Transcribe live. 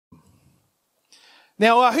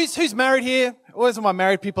Now, who's married here? Where's all my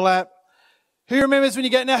married people at? Who remembers when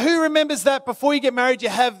you get, now who remembers that before you get married, you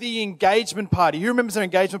have the engagement party? Who remembers their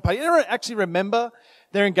engagement party? Anyone actually remember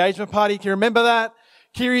their engagement party? Can you remember that?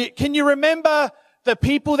 Can you remember the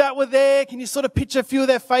people that were there? Can you sort of picture a few of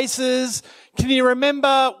their faces? Can you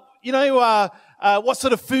remember, what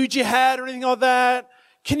sort of food you had or anything like that?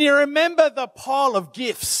 Can you remember the pile of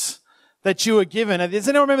gifts that you were given? Does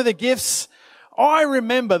anyone remember the gifts? I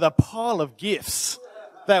remember the pile of gifts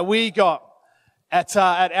that we got at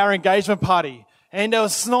our engagement party. And it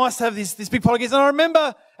was nice to have this big pile of gifts. And I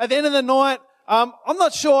remember at the end of the night, I'm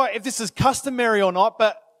not sure if this is customary or not,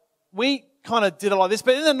 but we kind of did it like this.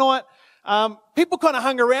 But in the night, people kind of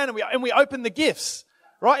hung around and we opened the gifts,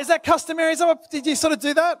 right? Is that customary? Did you sort of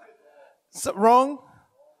do that? Is it wrong?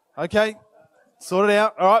 Okay. Sort it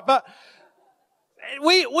out. All right. But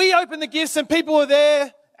we opened the gifts and people were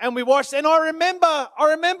there and we watched. And I remember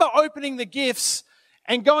opening the gifts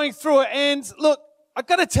and going through it. And look, I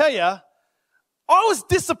got to tell you, I was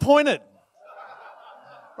disappointed,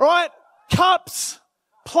 right? Cups,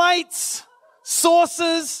 plates,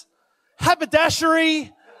 saucers,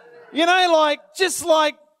 haberdashery, yay,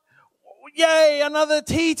 another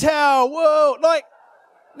tea towel. Whoa.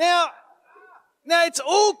 Now it's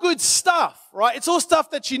all good stuff, right? It's all stuff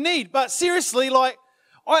that you need. But seriously, I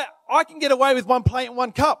can get away with one plate and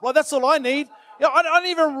one cup. That's all I need. I don't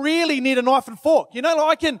even really need a knife and fork.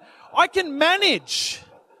 I can manage.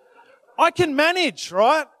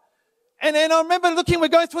 Right? And then I remember we're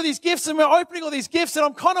going through these gifts and we're opening all these gifts and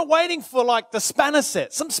I'm kind of waiting for the spanner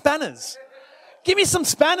set, some spanners. Give me some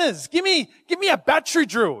spanners. Give me a battery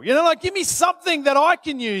drill. Give me something that I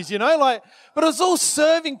can use, but it was all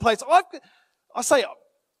serving plates. I say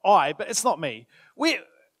but it's not me.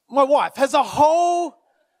 My wife has a whole,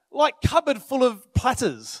 cupboard full of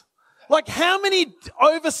platters. How many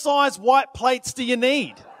oversized white plates do you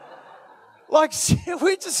need?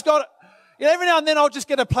 We just got, every now and then I'll just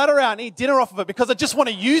get a platter out and eat dinner off of it because I just want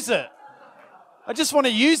to use it.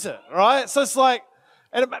 Right? So it's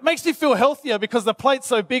and it makes me feel healthier because the plate's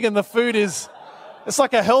so big and the food it's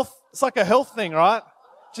like a health thing, right?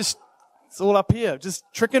 It's all up here, just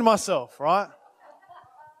tricking myself, right?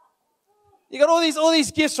 You got all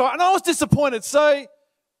these gifts, right? And I was disappointed. So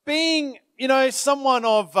being, someone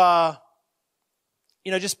of,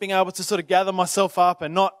 just being able to sort of gather myself up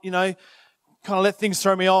and not, kind of let things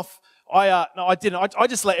throw me off. No, I didn't. I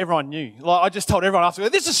just let everyone knew. I just told everyone after,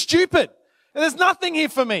 this is stupid. And there's nothing here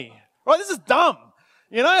for me, right? This is dumb.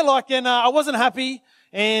 And I wasn't happy.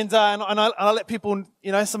 And I let people,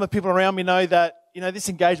 some of the people around me know that, this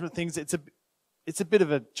engagement thing, it's a bit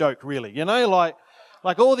of a joke, really.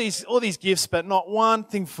 Like all these gifts, but not one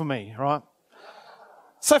thing for me, right?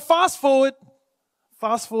 So fast forward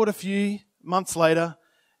a few months later,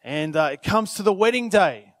 and it comes to the wedding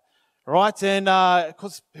day, right? And of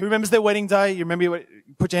course, who remembers their wedding day? You remember?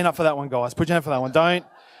 Put your hand up for that one, guys. Put your hand up for that one. Don't.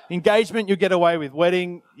 Engagement, you'll get away with.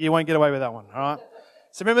 Wedding, you won't get away with that one, all right?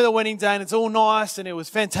 So remember the wedding day, and it's all nice, and it was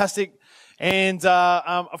fantastic. And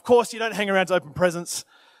of course, you don't hang around to open presents.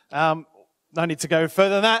 No need to go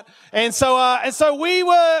further than that. And so we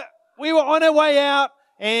were on our way out,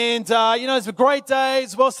 and it was a great day, it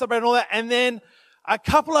was well celebrated and all that. And then a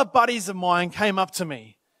couple of buddies of mine came up to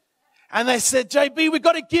me, and they said, "JB, we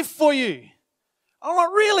got a gift for you." I'm like,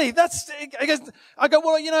 "Really? I go,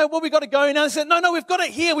 well, we got to go now." They said, "No, we've got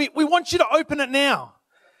it here. We want you to open it now."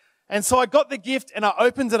 And so I got the gift and I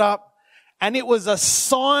opened it up, and it was a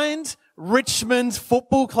signed Richmond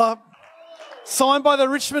Football Club. Signed by the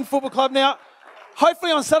Richmond Football Club. Now,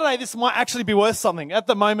 hopefully on Saturday this might actually be worth something. At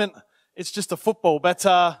the moment, it's just a football, but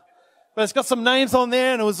it's got some names on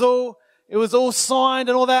there, and it was all signed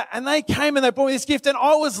and all that. And they came and they brought me this gift, and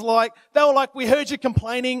I was they were like, "We heard you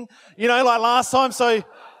complaining, last time,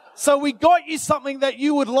 so we got you something that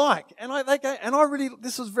you would like." And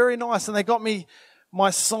this was very nice, and they got me my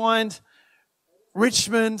signed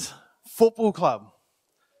Richmond Football Club.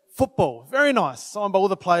 Football, very nice, signed by all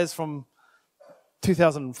the players from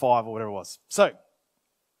 2005 or whatever it was. So,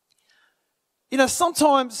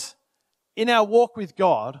 sometimes in our walk with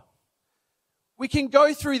God, we can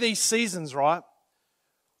go through these seasons, right,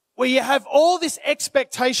 where you have all this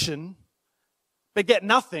expectation but get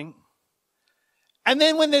nothing. And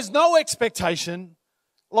then when there's no expectation,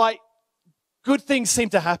 good things seem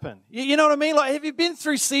to happen. You know what I mean? Have you been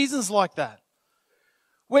through seasons like that?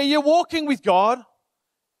 Where you're walking with God,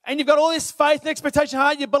 and you've got all this faith and expectation,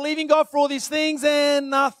 you're believing God for all these things, and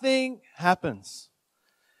nothing happens.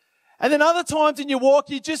 And then other times in your walk,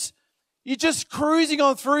 you're just cruising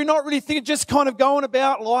on through, not really thinking, just kind of going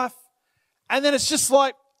about life. And then it's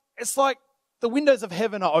like the windows of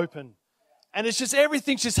heaven are open, And it's just,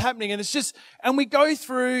 everything's just happening. And we go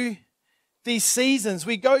through these seasons.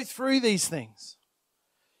 We go through these things.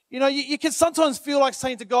 You can sometimes feel like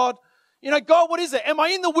saying to God, God, what is it? Am I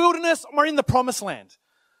in the wilderness or am I in the promised land?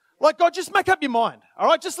 Like, God, just make up your mind. All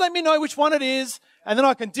right. Just let me know which one it is. And then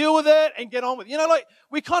I can deal with it and get on with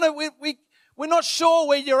it. We're not sure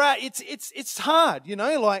where you're at. It's hard,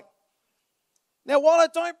 Now, while I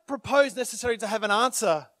don't propose necessarily to have an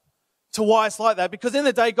answer to why it's like that, because in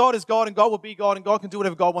the day, God is God and God will be God and God can do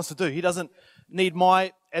whatever God wants to do. He doesn't need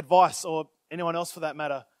my advice or anyone else for that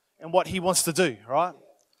matter and what he wants to do, right?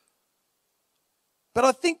 But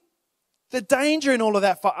I think the danger in all of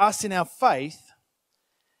that for us in our faith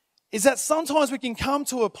is that sometimes we can come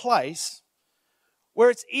to a place where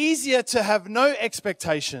it's easier to have no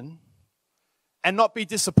expectation and not be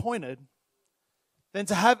disappointed than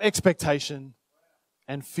to have expectation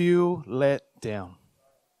and feel let down.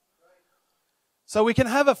 So we can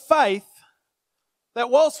have a faith that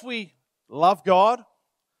whilst we love God,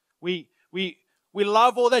 we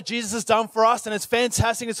love all that Jesus has done for us and it's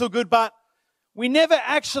fantastic, it's all good, but we never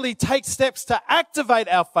actually take steps to activate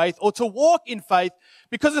our faith or to walk in faith,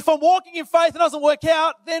 because if I'm walking in faith and it doesn't work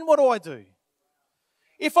out, then what do?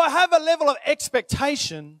 If I have a level of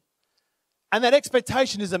expectation and that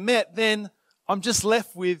expectation isn't met, then I'm just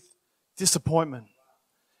left with disappointment.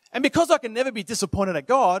 And because I can never be disappointed at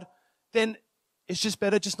God, then it's just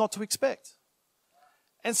better just not to expect.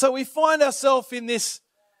 And so we find ourselves in this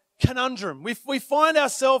conundrum. We find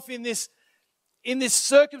ourselves in this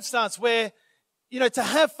circumstance where, to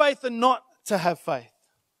have faith and not to have faith.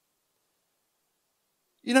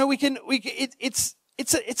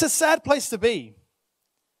 It's a sad place to be,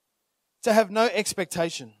 to have no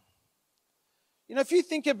expectation. If you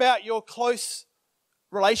think about your close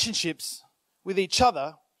relationships with each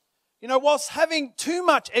other, whilst having too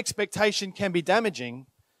much expectation can be damaging,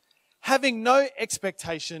 having no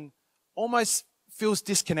expectation almost feels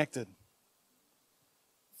disconnected.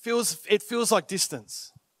 It feels like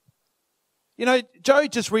distance. Joe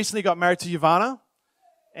just recently got married to Ivana,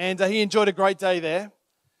 and he enjoyed a great day there.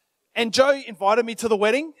 And Joe invited me to the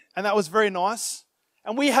wedding, and that was very nice.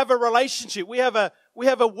 And we have a relationship. We have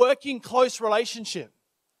a working close relationship.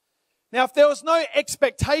 Now, if there was no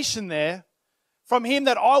expectation there from him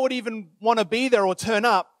that I would even want to be there or turn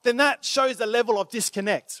up, then that shows a level of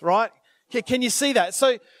disconnect, right? Can you see that?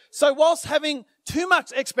 So whilst having too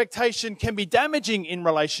much expectation can be damaging in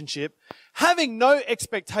relationship, having no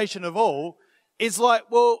expectation of all is like,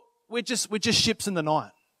 well, we're just ships in the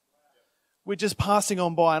night. We're just passing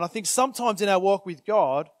on by. And I think sometimes in our walk with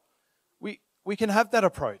God, we can have that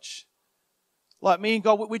approach. Like me and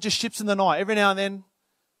God, we're just ships in the night. Every now and then,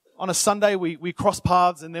 on a Sunday, we cross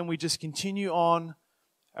paths and then we just continue on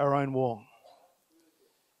our own walk.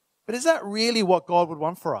 But is that really what God would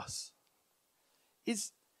want for us?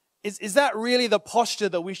 Is that really the posture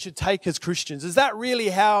that we should take as Christians? Is that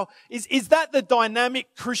really is that the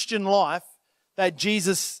dynamic Christian life that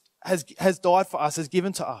Jesus has died for us, has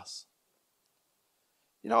given to us?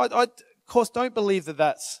 I of course don't believe that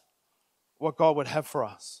that's what God would have for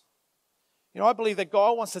us. I believe that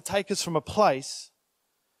God wants to take us from a place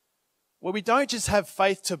where we don't just have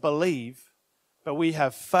faith to believe, but we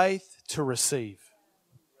have faith to receive.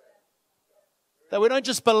 That we don't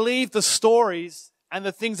just believe the stories and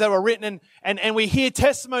the things that were written and we hear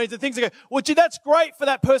testimonies and things that go, well, gee, that's great for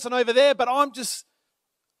that person over there, but I'm just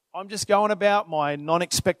going about my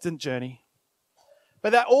non-expectant journey.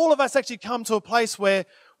 But that all of us actually come to a place where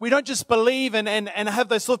we don't just believe and have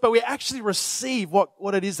those thoughts, but we actually receive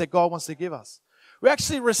what it is that God wants to give us. We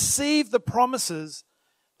actually receive the promises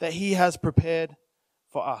that He has prepared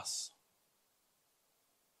for us.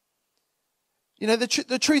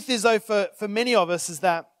 The truth is, though, for many of us is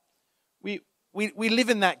that we live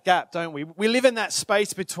in that gap, don't we? We live in that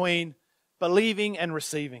space between believing and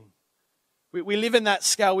receiving. We live in that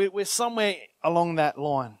scale. We're somewhere along that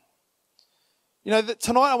line.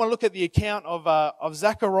 Tonight I want to look at the account of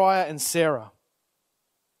Zechariah and Sarah,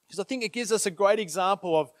 because I think it gives us a great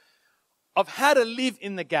example of how to live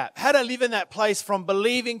in the gap, how to live in that place from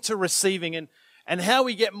believing to receiving, and how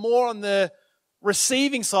we get more on the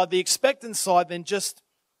receiving side, the expectant side, than just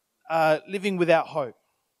living without hope.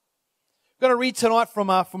 I'm going to read tonight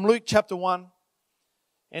from Luke chapter 1,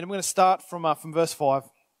 and I'm going to start from verse 5.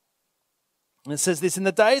 And it says this: In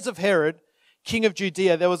the days of Herod, king of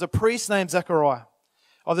Judea, there was a priest named Zechariah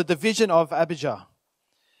of the division of Abijah.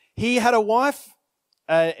 He had a wife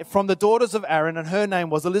from the daughters of Aaron, and her name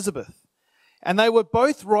was Elizabeth. And they were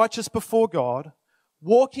both righteous before God,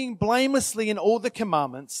 walking blamelessly in all the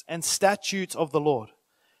commandments and statutes of the Lord.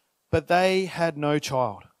 But they had no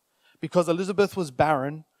child, because Elizabeth was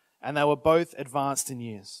barren, and they were both advanced in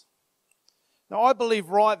years. Now, I believe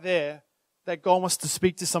right there that God wants to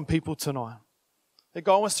speak to some people tonight. That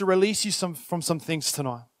God wants to release you from some things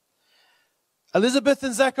tonight. Elizabeth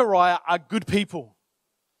and Zechariah are good people,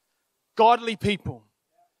 godly people,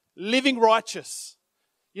 living righteous.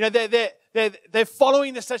 You know, they're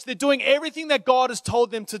following the steps. They're doing everything that God has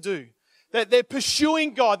told them to do. They're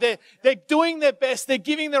pursuing God. They're doing their best. They're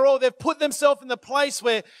giving their all. They've put themselves in the place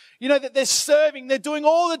where, you know, that they're serving. They're doing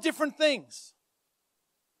all the different things.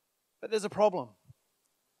 But there's a problem.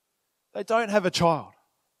 They don't have a child.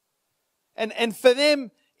 And for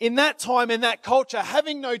them, in that time, in that culture,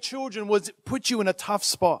 having no children put you in a tough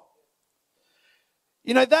spot.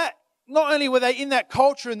 You know, that not only were they in that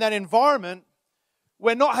culture, in that environment,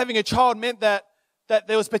 where not having a child meant that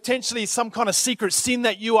there was potentially some kind of secret sin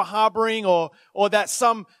that you were harboring, or that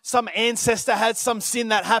some ancestor had some sin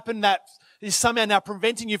that happened that is somehow now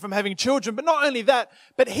preventing you from having children. But not only that,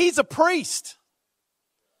 but he's a priest.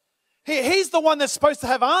 He's the one that's supposed to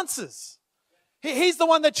have answers. He's the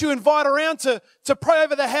one that you invite around to pray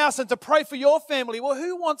over the house and to pray for your family. Well,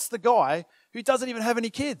 who wants the guy who doesn't even have any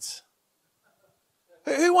kids?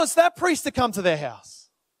 Who wants that priest to come to their house?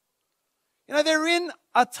 You know, they're in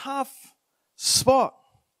a tough spot.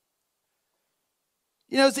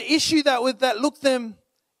 You know, it's an issue that looked them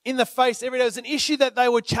in the face every day. It was an issue that they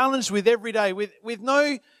were challenged with every day with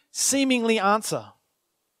no seemingly answer.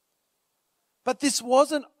 But this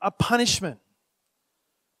wasn't a punishment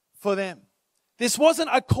for them. This wasn't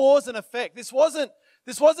a cause and effect. This wasn't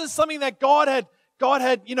something that God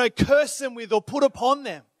had, you know, cursed them with or put upon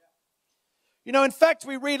them. You know, in fact,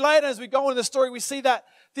 we read later as we go into the story, we see that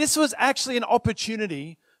this was actually an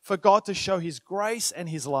opportunity for God to show His grace and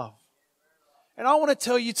His love. And I want to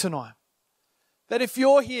tell you tonight that if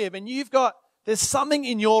you're here and there's something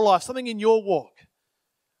in your life, something in your walk,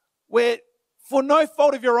 where for no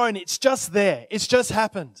fault of your own, it's just there. It's just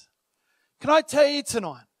happened. Can I tell you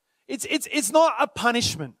tonight, it's not a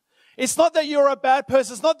punishment. It's not that you're a bad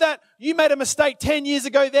person. It's not that you made a mistake 10 years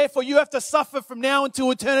ago, therefore you have to suffer from now until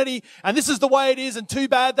eternity, and this is the way it is, and too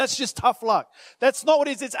bad, that's just tough luck. That's not what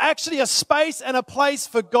it is. It's actually a space and a place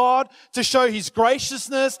for God to show His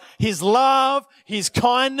graciousness, His love, His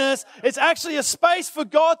kindness. It's actually a space for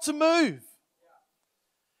God to move.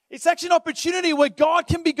 It's actually an opportunity where God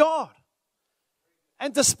can be God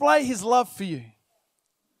and display His love for you.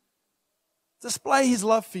 Display His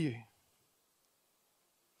love for you.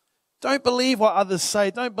 Don't believe what others say.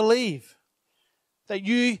 Don't believe that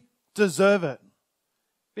you deserve it.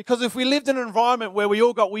 Because if we lived in an environment where we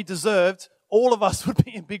all got we deserved, all of us would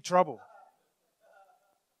be in big trouble.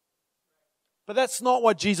 But that's not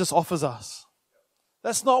what Jesus offers us.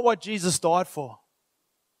 That's not what Jesus died for.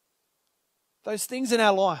 Those things in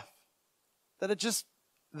our life that are just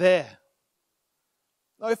there.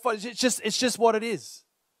 No, it's just what it is.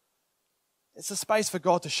 It's a space for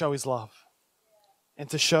God to show His love and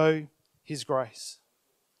to show His grace.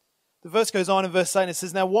 The verse goes on in verse 8, it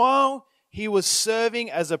says, "Now while he was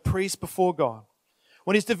serving as a priest before God,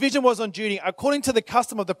 when his division was on duty, according to the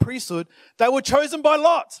custom of the priesthood, they were chosen by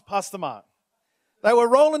lot," Pastor Mark. They were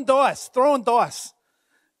throwing dice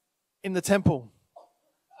in the temple.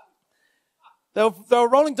 They were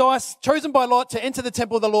rolling dice, chosen by lot to enter the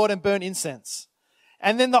temple of the Lord and burn incense.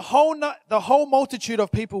 And then the whole multitude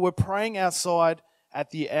of people were praying outside at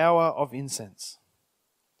the hour of incense.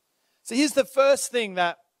 So here's the first thing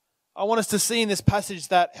that I want us to see in this passage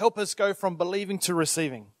that help us go from believing to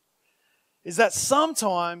receiving, is that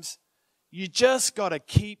sometimes you just got to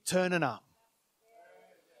keep turning up.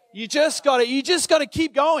 You just got to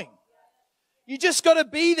keep going. You just got to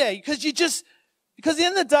be there because at the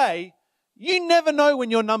end of the day, you never know when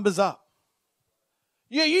your number's up.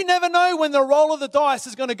 You never know when the roll of the dice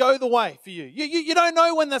is going to go the way for you. You don't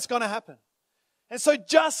know when that's going to happen. And so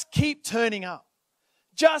just keep turning up.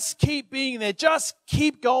 Just keep being there. Just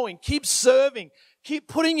keep going. Keep serving. Keep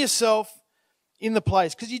putting yourself in the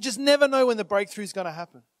place because you just never know when the breakthrough is going to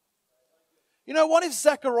happen. You know, what if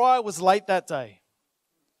Zechariah was late that day?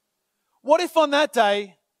 What if on that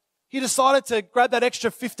day he decided to grab that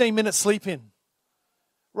extra 15-minute sleep in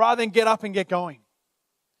rather than get up and get going?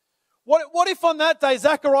 What if on that day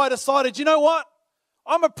Zechariah decided, you know what?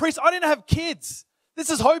 I'm a priest. I didn't have kids. This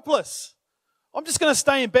is hopeless. I'm just going to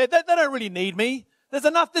stay in bed. They don't really need me. There's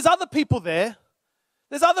other people there.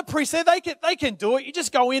 There's other priests there. They can do it. You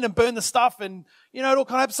just go in and burn the stuff and, you know, it all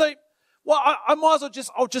kind of happen. So, well, I might as well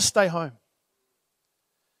I'll just stay home.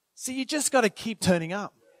 See, you just got to keep turning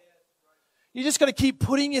up. You just got to keep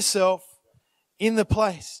putting yourself in the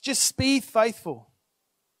place. Just be faithful.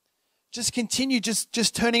 Just continue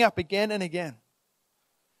just turning up again and again.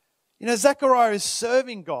 You know, Zechariah is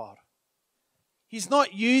serving God. He's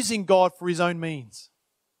not using God for his own means,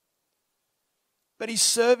 but he's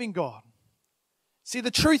serving God. See, the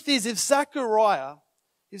truth is, if Zechariah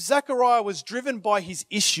was driven by his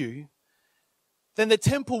issue, then the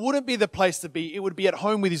temple wouldn't be the place to be. It would be at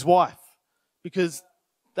home with his wife, because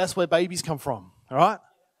that's where babies come from, all right?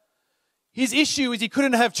 His issue is he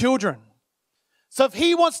couldn't have children. So if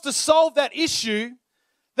he wants to solve that issue,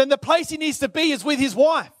 then the place he needs to be is with his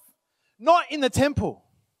wife, not in the temple.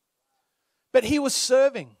 But he was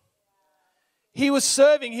serving. He was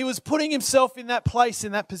serving. He was putting himself in that place,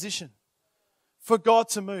 in that position for God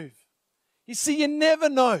to move. You see, you never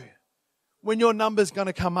know when your number's going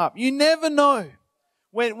to come up. You never know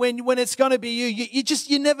when it's going to be you.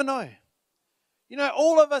 You never know. You know,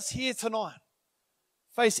 all of us here tonight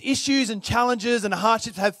face issues and challenges and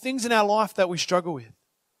hardships, have things in our life that we struggle with.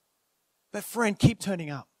 But friend, keep turning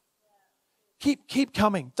up. Keep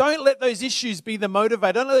coming. Don't let those issues be the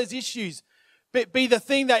motivator. Don't let those issues be the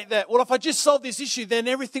thing that, well, if I just solve this issue, then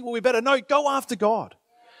everything will be better. No, go after God.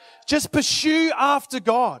 Just pursue after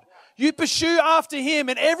God. You pursue after Him,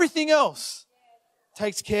 and everything else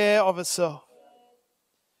takes care of itself.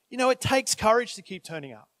 You know, it takes courage to keep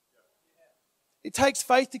turning up. It takes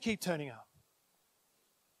faith to keep turning up.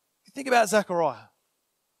 Think about Zechariah.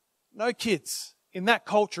 No kids in that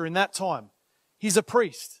culture, in that time. He's a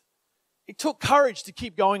priest. It took courage to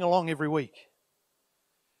keep going along every week.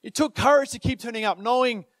 It took courage to keep turning up,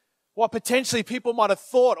 knowing what potentially people might have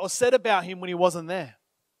thought or said about him when he wasn't there.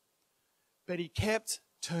 But he kept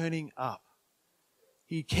turning up.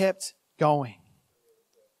 He kept going.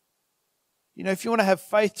 You know, if you want to have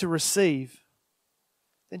faith to receive,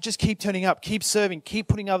 then just keep turning up, keep serving, keep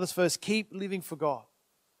putting others first, keep living for God.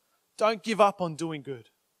 Don't give up on doing good.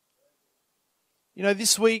 You know,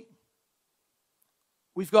 this week,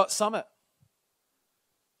 we've got Summit.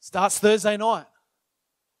 Starts Thursday night.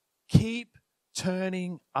 Keep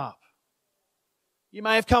turning up. You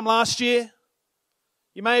may have come last year.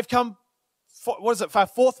 You may have come,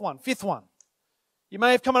 fifth one. You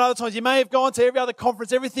may have come at other times. You may have gone to every other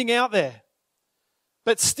conference, everything out there.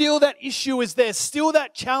 But still that issue is there. Still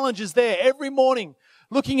that challenge is there every morning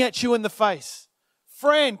looking at you in the face.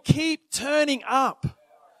 Friend, keep turning up.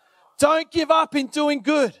 Don't give up in doing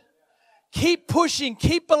good. Keep pushing,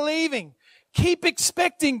 keep believing, keep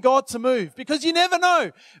expecting God to move, because you never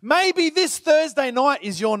know. Maybe this Thursday night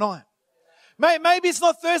is your night. Maybe it's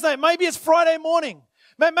not Thursday. Maybe it's Friday morning.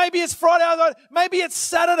 Maybe it's Friday night. Maybe it's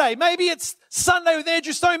Saturday. Maybe it's Sunday with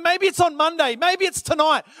Andrew Stone. Maybe it's on Monday. Maybe it's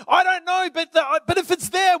tonight. I don't know, but if it's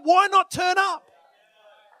there, why not turn up?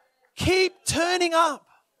 Keep turning up.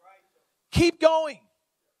 Keep going.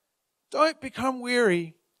 Don't become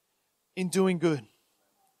weary in doing good.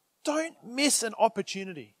 Don't miss an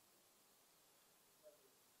opportunity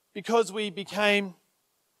because we became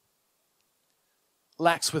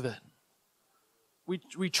lax with it.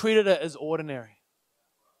 We treated it as ordinary.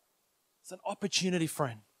 It's an opportunity,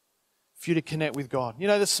 friend, for you to connect with God. You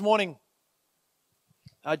know, this morning,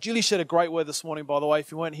 Julie shared a great word this morning, by the way.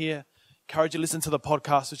 If you weren't here, I encourage you to listen to the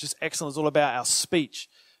podcast. It's just excellent. It's all about our speech,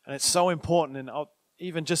 and it's so important. And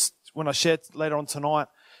even just when I shared later on tonight,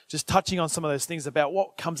 just touching on some of those things about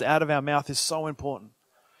what comes out of our mouth is so important.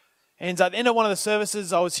 And at the end of one of the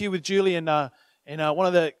services, I was here with Julie, and one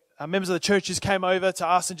of the members of the churches came over to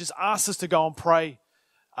us and just asked us to go and pray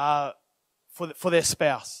for their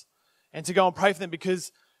spouse, and to go and pray for them,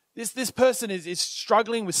 because this person is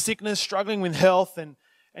struggling with sickness, struggling with health, and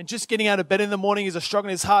just getting out of bed in the morning is a struggle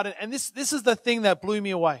in his heart. And this is the thing that blew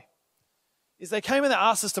me away, is they came and they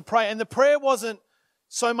asked us to pray, and the prayer wasn't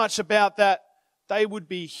so much about that they would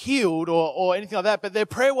be healed or anything like that, but their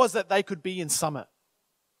prayer was that they could be in Summit.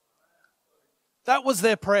 That was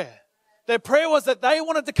their prayer. Their prayer was that they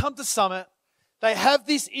wanted to come to Summit. They have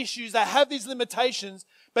these issues, they have these limitations,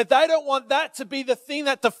 but they don't want that to be the thing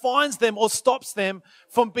that defines them or stops them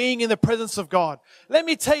from being in the presence of God. Let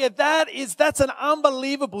me tell you, that's an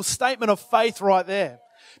unbelievable statement of faith right there.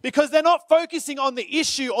 Because they're not focusing on the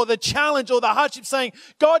issue or the challenge or the hardship, saying,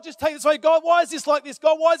 God, just take this away. God, why is this like this?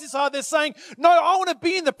 God, why is this hard? They're saying, no, I want to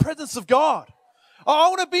be in the presence of God. I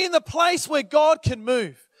want to be in the place where God can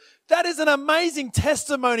move. That is an amazing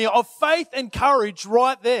testimony of faith and courage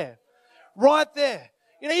right there. Right there.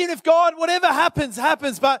 You know, even if God, whatever happens,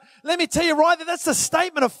 but let me tell you right there, that's a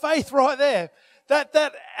statement of faith right there. That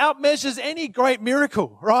outmeasures any great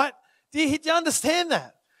miracle, right? Do you understand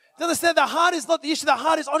that? Do you understand the heart is not the issue? The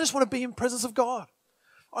heart is, I just want to be in the presence of God.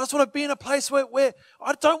 I just want to be in a place where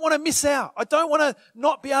I don't want to miss out. I don't want to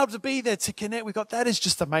not be able to be there to connect with God. That is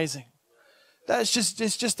just amazing. It's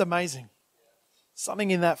just amazing.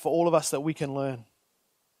 Something in that for all of us that we can learn.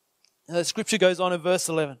 And the scripture goes on in verse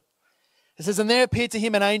 11. It says, "And there appeared to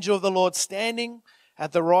him an angel of the Lord standing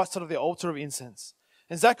at the right side of the altar of incense.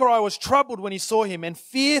 And Zechariah was troubled when he saw him, and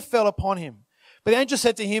fear fell upon him. But the angel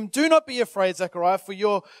said to him, 'Do not be afraid, Zechariah, for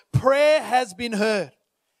your prayer has been heard.'"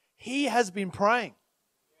 He has been praying.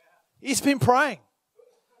 He's been praying.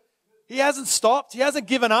 He hasn't stopped. He hasn't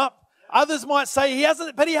given up. Others might say he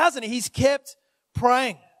hasn't, but he hasn't. He's kept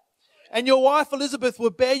praying. "And your wife Elizabeth will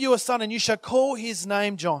bear you a son, and you shall call his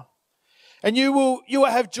name John. And you will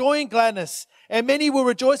have joy and gladness, and many will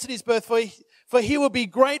rejoice at his birth, for he will be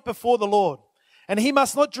great before the Lord. And he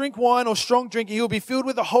must not drink wine or strong drink. He will be filled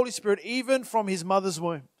with the Holy Spirit even from his mother's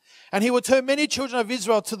womb. And he will turn many children of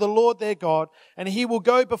Israel to the Lord their God. And he will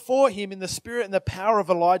go before him in the spirit and the power of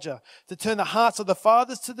Elijah, to turn the hearts of the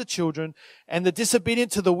fathers to the children, and the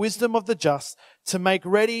disobedient to the wisdom of the just, to make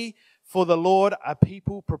ready for the Lord a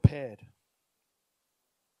people prepared."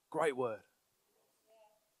 Great word.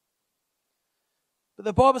 But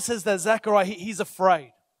the Bible says that Zechariah, he's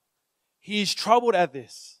afraid. He is troubled at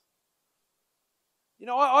this. You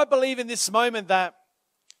know, I believe in this moment that,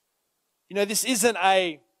 you know, this isn't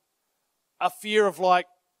a fear of like,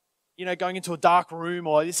 you know, going into a dark room,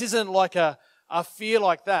 or this isn't like a fear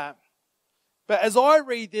like that. But as I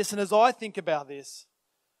read this and as I think about this,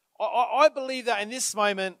 I believe that in this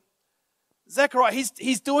moment, Zechariah,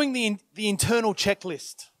 he's doing the internal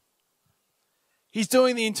checklist. He's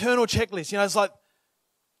doing the internal checklist. You know, it's like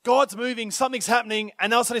God's moving, something's happening,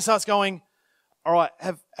 and all of a sudden he starts going, all right,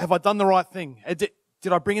 have I done the right thing?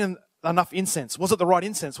 Did I bring in enough incense? Was it the right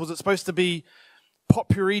incense? Was it supposed to be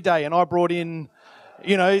potpourri day and I brought in,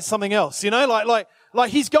 you know, something else? You know, like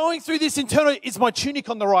he's going through this internal, is my tunic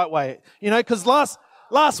on the right way? You know, because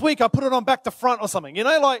last week I put it on back to front or something. You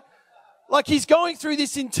know, like he's going through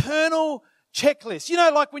this internal checklist. You know,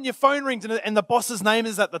 like when your phone rings and the boss's name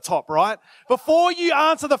is at the top, right? Before you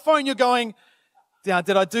answer the phone, you're going,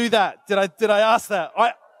 "Did I do that? Did I ask that?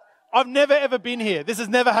 I've never ever been here. This has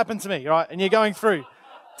never happened to me," right? And you're going through,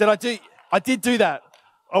 I did do that.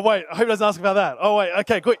 Oh wait, I hope he doesn't ask about that. Oh wait,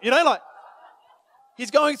 okay, good. You know, like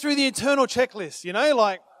he's going through the internal checklist, you know,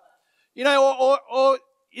 like, you know, or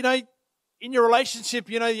you know, in your relationship,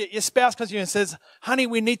 you know, your spouse comes to you and says, "Honey,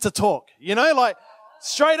 we need to talk." You know, like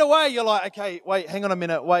straight away you're like, "Okay, wait, hang on a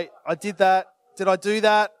minute. Wait, I did that. Did I do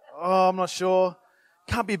that? Oh, I'm not sure.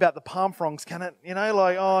 Can't be about the palm fronds, can it?" You know,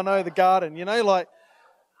 like, "Oh no, the garden." You know,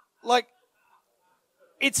 like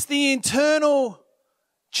it's the internal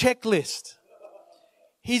checklist.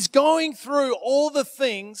 He's going through all the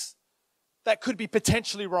things that could be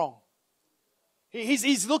potentially wrong. He's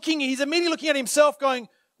immediately looking at himself going,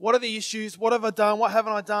 what are the issues? What have I done? What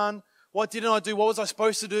haven't I done? What didn't I do? What was I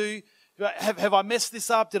supposed to do? Have I messed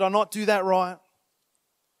this up? Did I not do that right?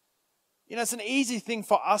 You know, it's an easy thing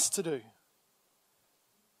for us to do.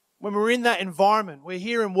 When we're in that environment, we're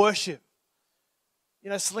here in worship.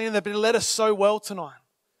 You know, Selena, they've led us so well tonight.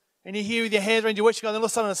 And you're here with your hands around your worship, and then all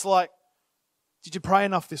of a sudden it's like, did you pray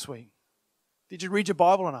enough this week? Did you read your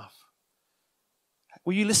Bible enough?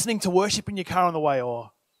 Were you listening to worship in your car on the way,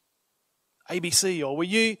 or ABC? Or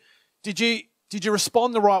did you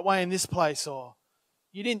respond the right way in this place? Or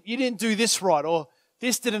you didn't do this right, or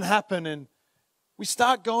this didn't happen. And we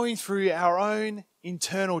start going through our own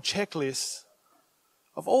internal checklist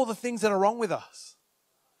of all the things that are wrong with us,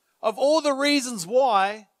 of all the reasons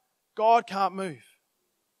why God can't move.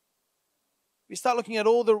 We start looking at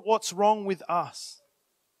what's wrong with us.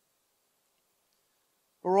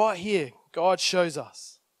 But right here, God shows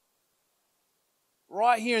us.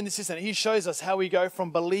 Right here in this instant, He shows us how we go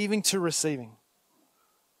from believing to receiving.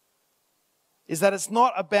 Is that it's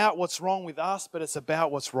not about what's wrong with us, but it's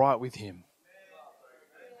about what's right with Him.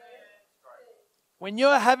 When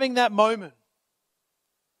you're having that moment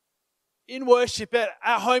in worship,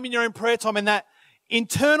 at home in your own prayer time, and that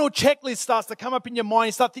internal checklist starts to come up in your mind,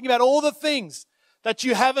 you start thinking about all the things that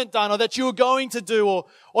you haven't done, or that you were going to do,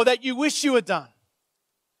 or that you wish you had done.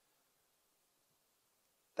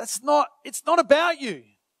 It's not about you.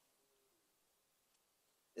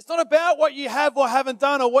 It's not about what you have or haven't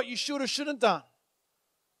done, or what you should or shouldn't done.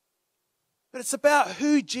 But it's about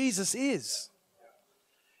who Jesus is.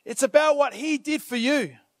 It's about what He did for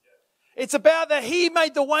you. It's about that He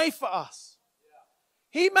made the way for us.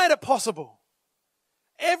 He made it possible.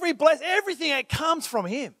 Everything that comes from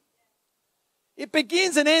Him. It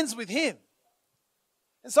begins and ends with Him.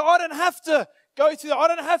 And so I don't have to go through that. I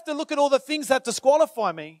don't have to look at all the things that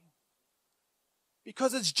disqualify me,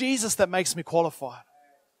 because it's Jesus that makes me qualified.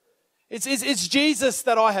 It's Jesus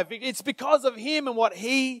that I have. It's because of Him and what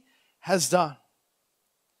He has done.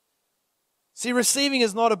 See, receiving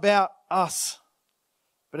is not about us,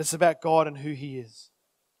 but it's about God and who He is.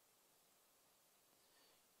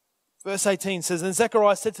 Verse 18 says, "Then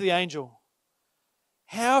Zechariah said to the angel,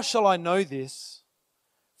 'How shall I know this?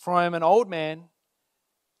 For I am an old man,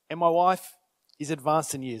 and my wife is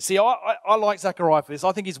advanced in years.'" See, I like Zechariah for this.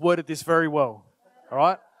 I think he's worded this very well. All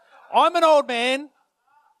right? I'm an old man,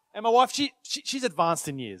 and my wife, she's advanced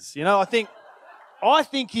in years. You know, I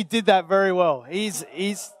think he did that very well. He's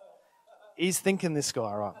thinking, this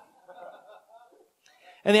guy, right?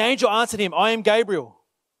 And the angel answered him, "I am Gabriel,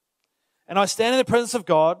 and I stand in the presence of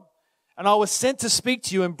God, and I was sent to speak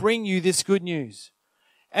to you and bring you this good news.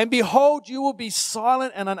 And behold, you will be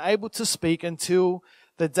silent and unable to speak until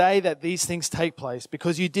the day that these things take place,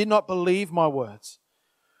 because you did not believe my words,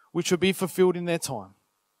 which will be fulfilled in their time."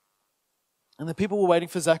 And the people were waiting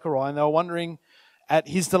for Zechariah, and they were wondering at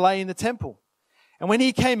his delay in the temple. And when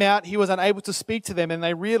he came out, he was unable to speak to them, and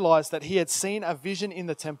they realized that he had seen a vision in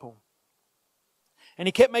the temple. And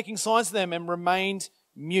he kept making signs to them and remained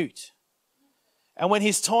mute. And when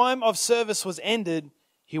his time of service was ended,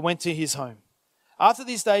 he went to his home. After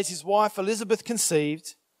these days, his wife Elizabeth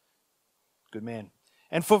conceived. Good man.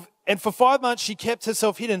 And for 5 months she kept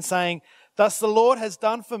herself hidden, saying, "Thus the Lord has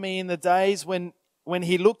done for me in the days when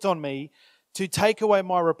he looked on me to take away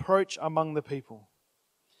my reproach among the people."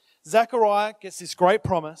 Zechariah gets this great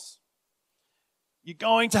promise. You're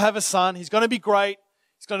going to have a son. He's going to be great.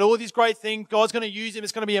 He's going to do all these great things. God's going to use him.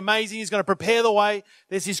 It's going to be amazing. He's going to prepare the way.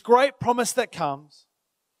 There's this great promise that comes.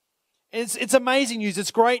 It's amazing news.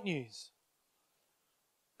 It's great news.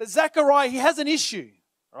 But Zechariah, he has an issue,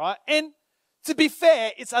 right? And to be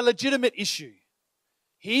fair, it's a legitimate issue.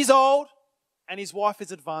 He's old and his wife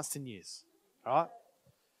is advanced in years, right?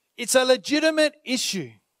 It's a legitimate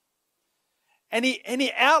issue. And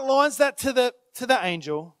he outlines that to the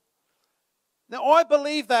angel. Now, I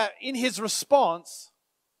believe that in his response,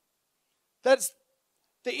 that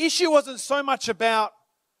the issue wasn't so much about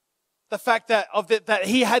the fact that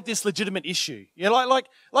he had this legitimate issue. You know,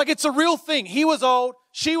 like it's a real thing. He was old,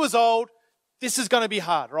 she was old. This is going to be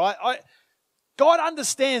hard, right? God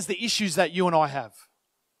understands the issues that you and I have,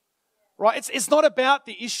 right? It's not about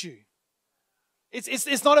the issue.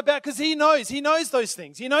 It's not about, because he knows those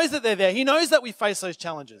things. He knows that they're there. He knows that we face those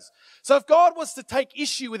challenges. So if God was to take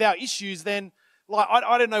issue with our issues, then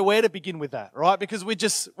I don't know where to begin with that, right? Because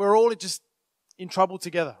we're all just in trouble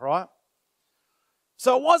together, right?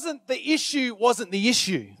 So the issue wasn't the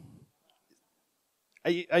issue.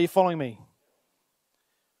 Are you following me?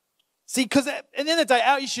 See, because at the end of the day,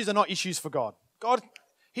 our issues are not issues for God. God,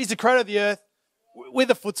 he's the creator of the earth, we're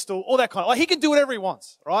the footstool, all that kind of, like he can do whatever he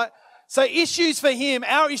wants, right? So issues for him,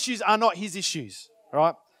 our issues are not his issues,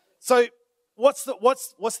 right? So what's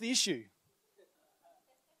the issue?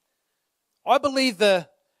 I believe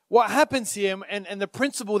what happens here and the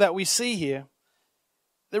principle that we see here,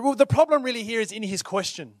 the problem really here is in his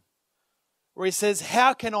question, where he says,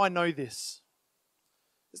 "How can I know this?"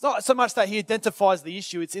 It's not so much that he identifies the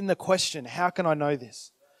issue, it's in the question, "How can I know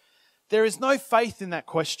this?" There is no faith in that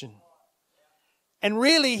question. And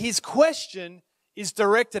really, his question is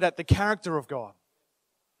directed at the character of God.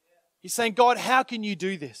 He's saying, "God, how can you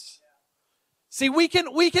do this?" See, we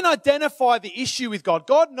can identify the issue with God.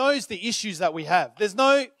 God knows the issues that we have. There's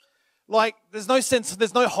no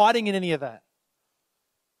hiding in any of that.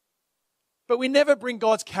 But we never bring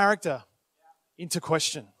God's character into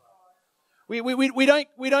question.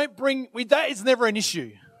 That is never an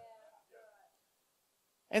issue.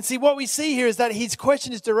 And see, what we see here is that his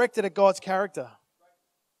question is directed at God's character.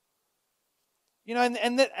 You know,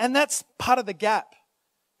 and that's part of the gap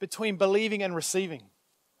between believing and receiving.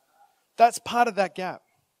 That's part of that gap.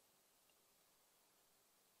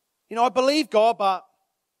 You know, I believe God, but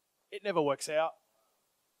it never works out.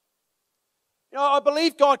 You know, I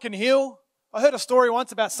believe God can heal. I heard a story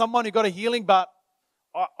once about someone who got a healing, but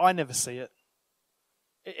I never see it.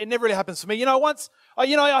 It never really happens for me. You know,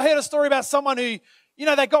 I heard a story about someone who, you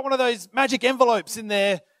know, they got one of those magic envelopes in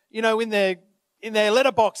their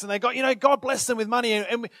letterbox, and they got, you know, God bless them with money,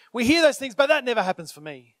 and we hear those things, but that never happens for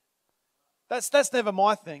me. That's never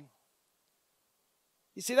my thing.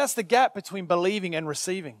 You see, that's the gap between believing and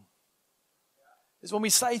receiving. Is when we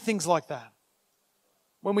say things like that,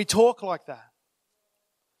 when we talk like that.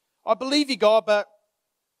 I believe you, God, but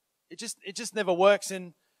it just never works.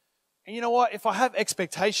 And you know what? If I have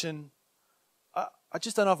expectation, I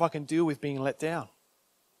just don't know if I can deal with being let down.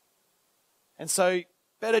 And so,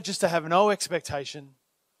 better just to have no expectation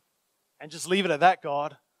and just leave it at that,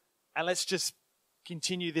 God, and let's just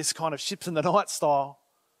continue this kind of ships in the night style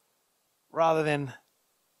rather than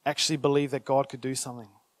actually believe that God could do something.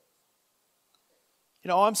 You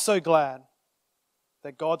know, I'm so glad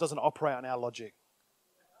that God doesn't operate on our logic.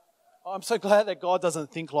 I'm so glad that God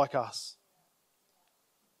doesn't think like us.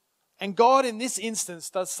 And God in this instance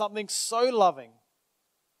does something so loving,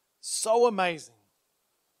 so amazing,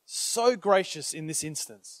 so gracious in this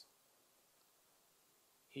instance.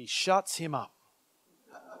 He shuts him up.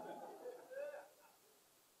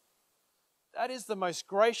 That is the most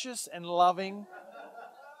gracious and loving.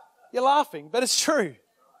 You're laughing, but it's true.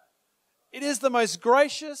 It is the most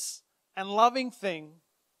gracious and loving thing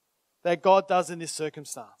that God does in this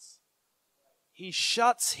circumstance. He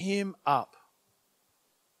shuts him up.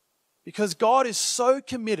 Because God is so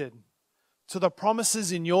committed to the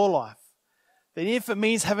promises in your life that if it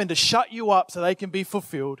means having to shut you up so they can be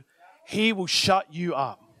fulfilled, He will shut you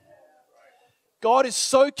up. God is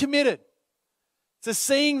so committed to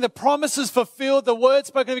seeing the promises fulfilled, the word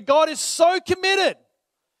spoken. God is so committed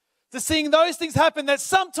to seeing those things happen that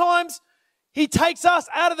sometimes He takes us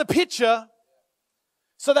out of the picture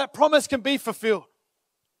so that promise can be fulfilled.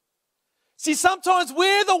 See, sometimes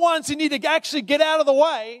we're the ones who need to actually get out of the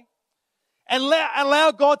way and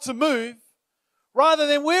allow God to move, rather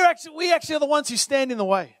than we actually are the ones who stand in the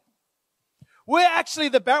way. We're actually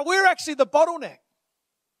the bottleneck.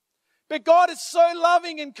 But God is so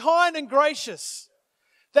loving and kind and gracious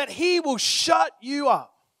that He will shut you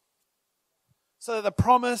up so that the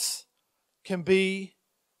promise can be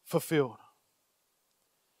fulfilled.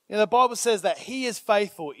 You know, the Bible says that He is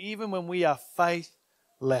faithful even when we are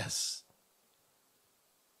faithless.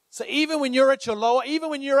 So even when you're at your lower, even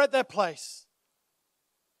when you're at that place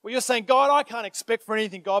where you're saying, God, I can't expect for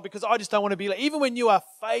anything, God, because I just don't want to be like, even when you are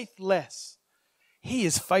faithless, He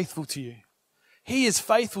is faithful to you. He is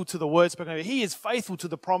faithful to the words spoken over you. He is faithful to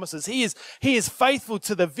the promises. He is faithful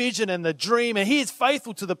to the vision and the dream, and He is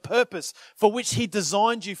faithful to the purpose for which He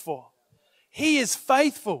designed you for. He is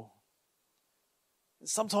faithful. And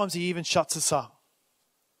sometimes He even shuts us up.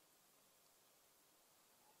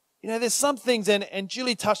 You know, there's some things, and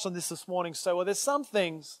Julie touched on this morning so well, there's some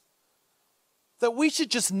things that we should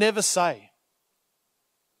just never say.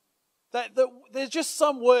 That there's just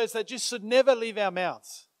some words that just should never leave our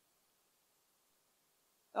mouths.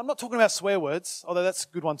 I'm not talking about swear words, although that's a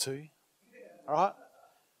good one too. All right?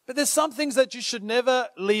 But there's some things that just should never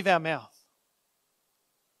leave our mouth.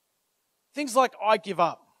 Things like, I give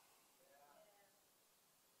up.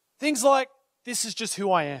 Things like, this is just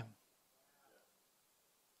who I am.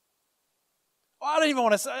 I don't even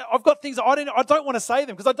want to say, I've got things I don't want to say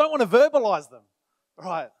them because I don't want to verbalize them.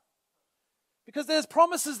 Right? Because there's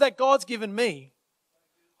promises that God's given me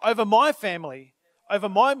over my family, over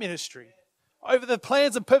my ministry, over the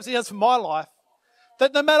plans and purposes He has for my life,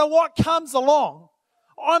 that no matter what comes along,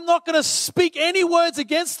 I'm not going to speak any words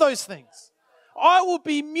against those things. I will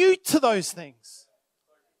be mute to those things.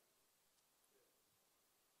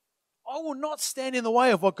 I will not stand in the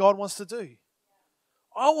way of what God wants to do.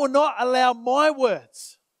 I will not allow my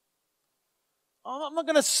words. I'm not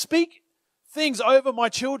going to speak things over my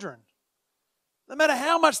children, no matter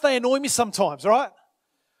how much they annoy me sometimes, right?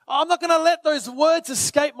 I'm not going to let those words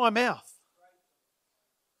escape my mouth.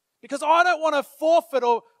 Because I don't want to forfeit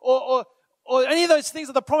or any of those things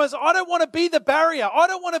of the promise. I don't want to be the barrier. I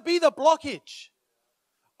don't want to be the blockage.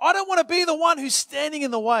 I don't want to be the one who's standing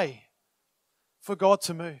in the way for God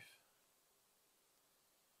to move.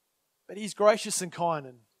 But He's gracious and kind,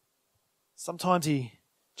 and sometimes He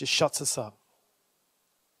just shuts us up.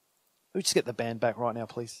 Can we just get the band back right now,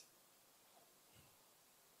 please?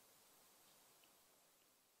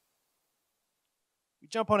 We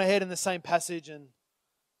jump on ahead in the same passage, and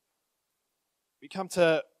we come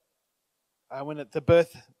to when at the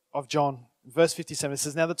birth of John, verse 57. It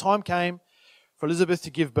says, now the time came for Elizabeth to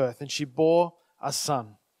give birth, and she bore a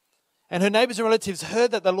son. And her neighbors and relatives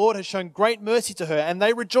heard that the Lord had shown great mercy to her, and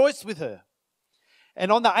they rejoiced with her.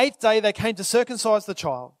 And on the 8th day they came to circumcise the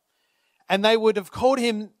child, and they would have called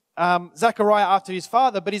him Zechariah after his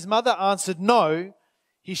father, but his mother answered, no,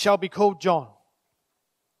 he shall be called John.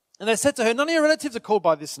 And they said to her, none of your relatives are called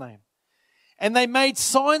by this name. And they made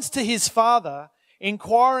signs to his father,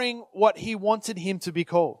 inquiring what he wanted him to be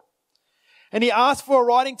called. And he asked for a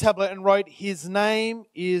writing tablet and wrote, his name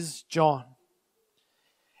is John.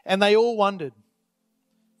 And they all wondered.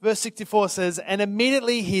 Verse 64 says, and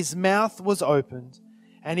immediately his mouth was opened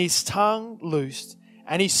and his tongue loosed,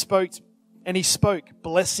 and he spoke,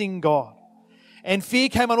 blessing God. And fear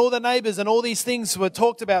came on all the neighbors, and all these things were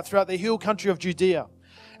talked about throughout the hill country of Judea.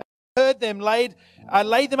 Heard them, laid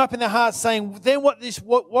them up in their hearts, saying, then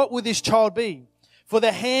what will this child be? For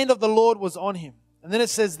the hand of the Lord was on him. And then it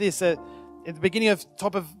says this, at the beginning of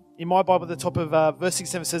in my Bible, at the top of verse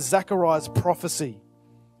 67, it says Zechariah's prophecy.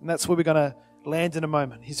 And that's where we're going to land in a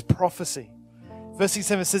moment, his prophecy. Verse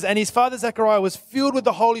 67 says, and his father Zechariah was filled with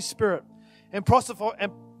the Holy Spirit and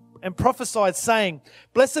and prophesied, saying,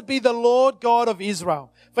 Blessed be the Lord God of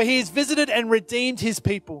Israel, for he has visited and redeemed his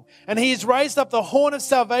people, and he has raised up the horn of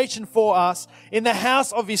salvation for us in the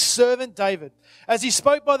house of his servant David, as he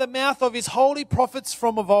spoke by the mouth of his holy prophets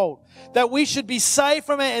from of old, that we should be saved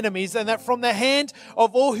from our enemies, and that from the hand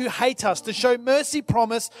of all who hate us, to show mercy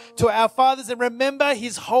promised to our fathers and remember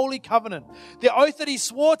his holy covenant, the oath that he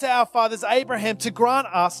swore to our fathers Abraham, to grant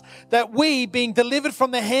us that we, being delivered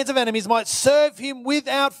from the hands of enemies, might serve him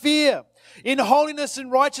without fear, in holiness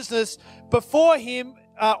and righteousness before him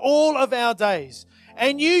all of our days.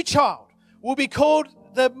 And you, child, will be called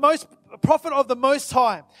the most prophet of the Most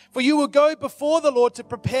High, for you will go before the Lord to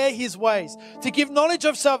prepare his ways, to give knowledge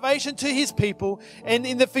of salvation to his people, and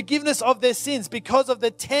in the forgiveness of their sins, because of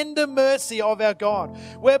the tender mercy of our God,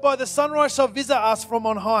 whereby the sunrise shall visit us from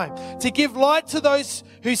on high, to give light to those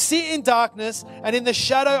who sit in darkness and in the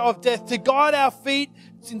shadow of death, to guide our feet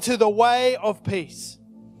into the way of peace.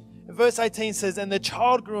 Verse 18 says, And the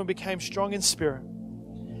child grew and became strong in spirit,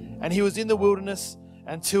 and he was in the wilderness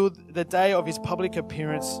until the day of his public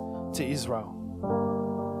appearance to Israel.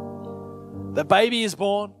 The baby is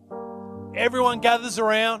born. Everyone gathers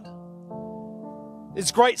around.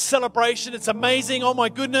 It's great celebration. It's amazing. Oh my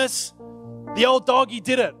goodness. The old doggy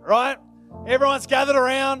did it, right? Everyone's gathered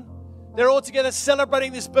around. They're all together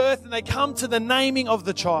celebrating this birth, and they come to the naming of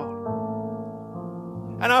the child.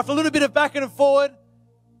 And after a little bit of back and forward,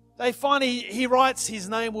 they finally, he writes, his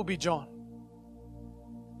name will be John.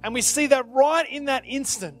 And we see that right in that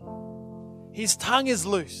instant, his tongue is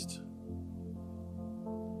loosed.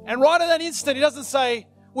 And right at that instant, he doesn't say,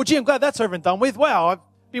 well, gee, I'm glad that's over and done with. Wow, I've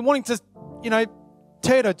been wanting to,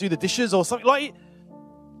 tell you to do the dishes or something. Like,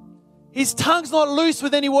 his tongue's not loose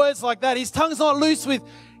with any words like that. His tongue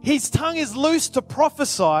is loose to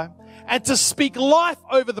prophesy and to speak life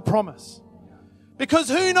over the promise. Because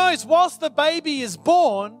who knows, whilst the baby is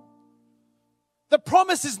born, the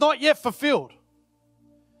promise is not yet fulfilled.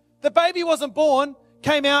 The baby wasn't born,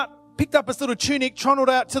 came out, picked up his little tunic, trundled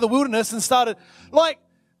out to the wilderness and started.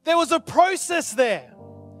 There was a process there.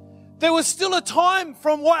 There was still a time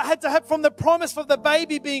from what had to happen, from the promise of the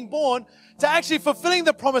baby being born to actually fulfilling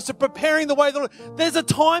the promise, to preparing the way of the Lord. There's a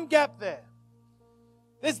time gap there.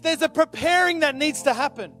 There's a preparing that needs to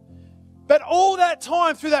happen. But all that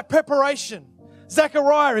time through that preparation,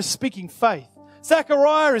 Zechariah is speaking faith.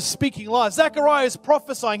 Zechariah is speaking life. Zechariah is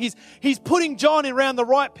prophesying. He's putting John around the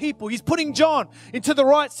right people. He's putting John into the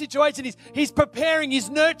right situation. He's preparing. He's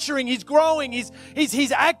nurturing. He's growing.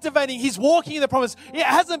 He's activating. He's walking in the promise. It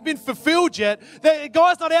hasn't been fulfilled yet. The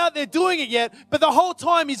guy's not out there doing it yet, but the whole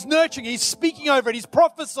time he's nurturing. He's speaking over it. He's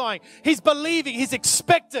prophesying. He's believing. He's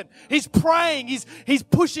expectant. He's praying. He's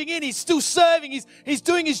pushing in. He's still serving. He's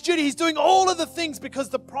doing his duty. He's doing all of the things because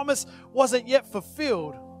the promise wasn't yet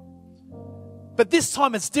fulfilled. But this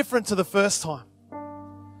time it's different to the first time.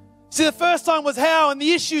 See, the first time was how and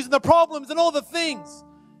the issues and the problems and all the things.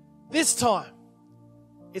 This time,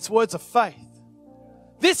 it's words of faith.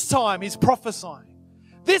 This time he's prophesying.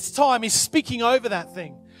 This time he's speaking over that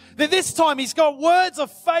thing. This time he's got words of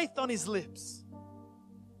faith on his lips.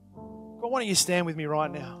 God, why don't you stand with me right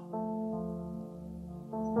now?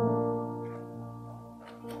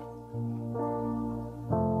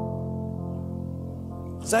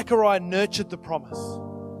 Zechariah nurtured the promise.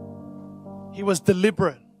 He was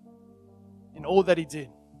deliberate in all that he did.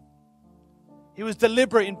 He was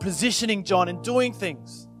deliberate in positioning John and doing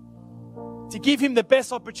things to give him the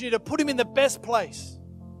best opportunity, to put him in the best place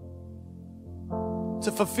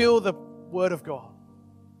to fulfill the word of God.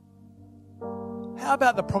 How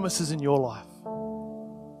about the promises in your life?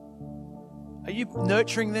 Are you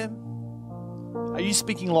nurturing them? Are you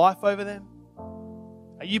speaking life over them?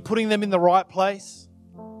 Are you putting them in the right place?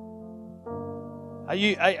 Are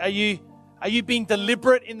you being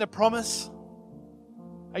deliberate in the promise?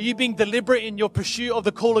 Are you being deliberate in your pursuit of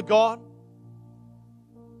the call of God?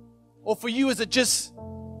 Or for you, is it just,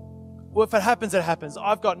 well, if it happens, it happens.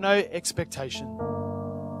 I've got no expectation.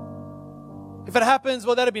 If it happens,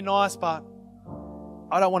 well, that'd be nice, but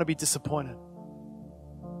I don't want to be disappointed.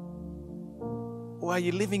 Or are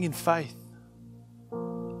you living in faith?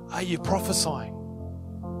 Are you prophesying?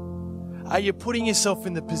 Are you putting yourself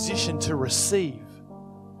in the position to receive,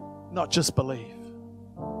 not just believe?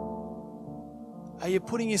 Are you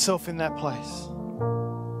putting yourself in that place?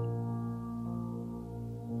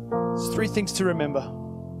 There's 3 things to remember.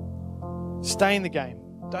 Stay in the game.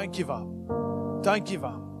 Don't give up. Don't give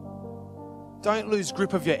up. Don't lose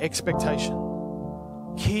grip of your expectation.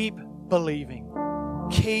 Keep believing.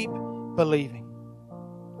 Keep believing.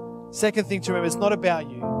 Second thing to remember, it's not about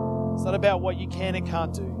you. It's not about what you can and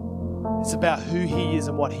can't do. It's about who He is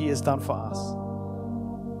and what He has done for us.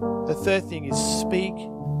 The third thing is speak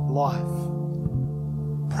life.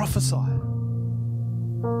 Prophesy.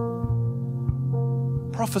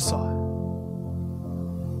 Prophesy.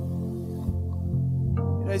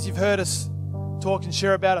 You know, as you've heard us talk and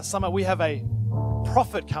share about at Summit, we have a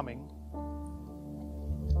prophet coming.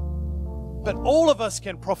 But all of us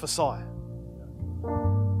can prophesy.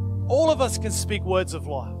 All of us can speak words of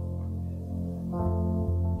life.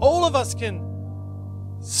 All of us can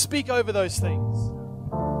speak over those things.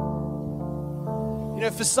 You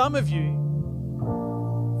know, for some of you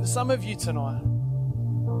tonight,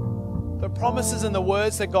 the promises and the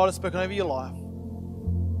words that God has spoken over your life,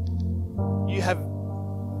 you have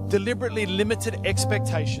deliberately limited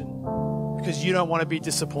expectation because you don't want to be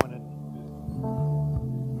disappointed.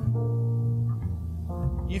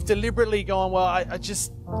 You've deliberately gone, well, I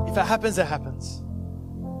just, if it happens, it happens.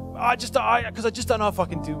 Because I just don't know if I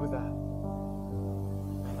can deal with that.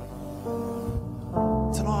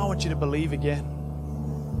 Tonight I want you to believe again.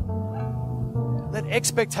 Let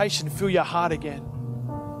expectation fill your heart again.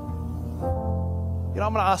 You know,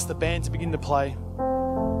 I'm going to ask the band to begin to play.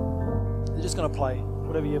 They're just going to play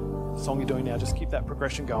whatever your song you're doing now. Just keep that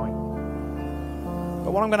progression going.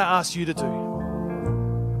 But what I'm going to ask you to do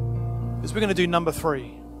is we're going to do number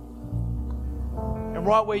 3. And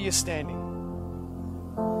right where you're standing,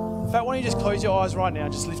 in fact, why don't you just close your eyes right now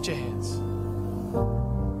and just lift your hands.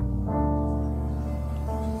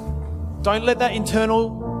 Don't let that internal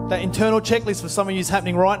checklist for some of you is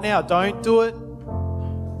happening right now. Don't do it.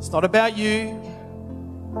 It's not about you.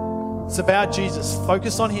 It's about Jesus.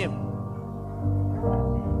 Focus on Him.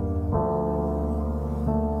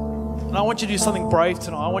 And I want you to do something brave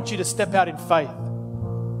tonight. I want you to step out in faith.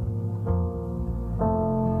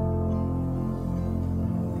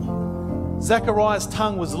 Zechariah's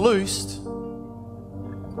tongue was loosed,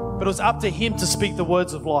 but it was up to him to speak the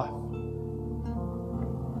words of life.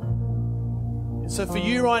 And so for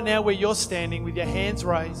you right now, where you're standing with your hands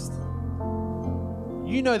raised,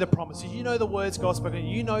 you know the promises, you know the words God's spoken,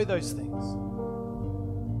 you know those things.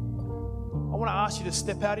 I want to ask you to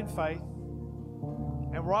step out in faith,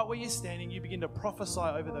 and right where you're standing, you begin to prophesy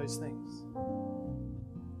over those things.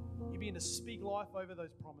 You begin to speak life over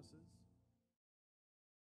those promises.